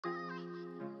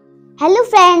Hello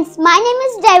friends, my name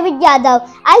is David Yadav.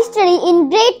 I study in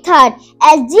grade 3rd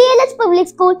at GLH Public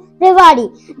School,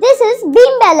 REWARI. This is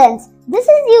beam balance. This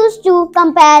is used to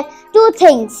compare two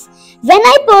things. When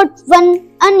I put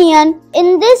one onion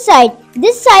in this side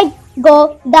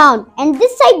go down and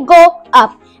this side go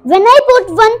up. When I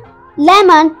put one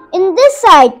lemon in this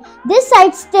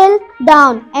side still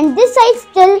down and this side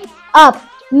still up.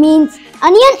 Means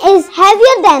onion is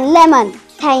heavier than lemon.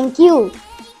 Thank you.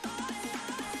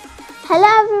 Hello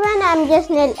everyone, I am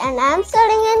Jasnil and I am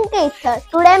studying in grade 3rd.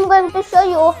 Today I am going to show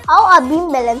you how a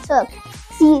beam balance works.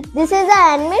 See, this is a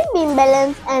handmade beam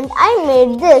balance and I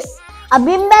made this. A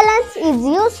beam balance is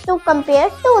used to compare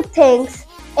two things.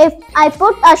 If I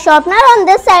put a sharpener on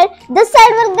this side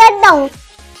will get down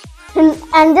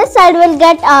and this side will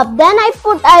get up. Then I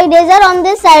put a eraser on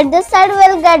this side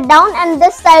will get down and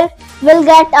this side will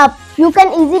get up. You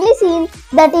can easily see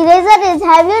that eraser is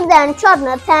heavier than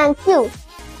sharpener. Thank you.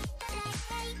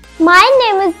 My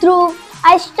name is Dhruv.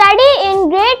 I study in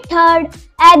grade 3rd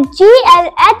at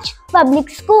GLH Public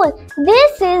School.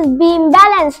 This is beam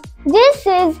balance. This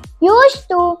is used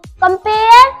to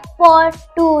compare for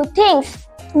two things.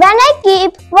 When I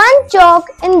keep one chalk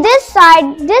in this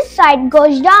side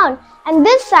goes down and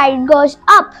this side goes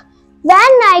up. When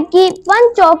I keep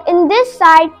one chalk in this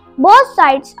side, both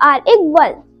sides are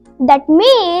equal. That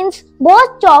means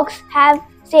both chalks have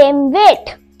same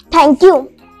weight. Thank you.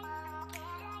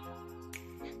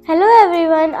 Hello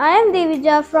everyone, I am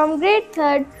Divija from grade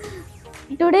 3rd.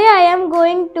 Today I am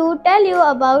going to tell you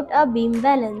about a beam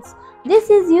balance. This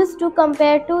is used to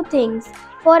compare two things.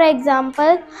 For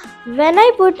example, when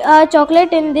I put a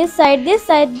chocolate in this side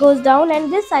goes down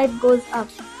and this side goes up.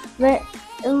 When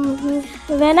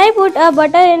I put a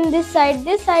butter in this side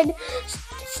is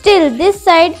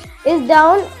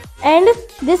down and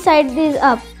this side is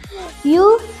up.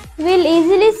 You will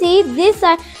easily see this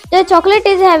side, the chocolate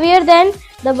is heavier than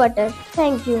the butter.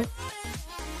 Thank you.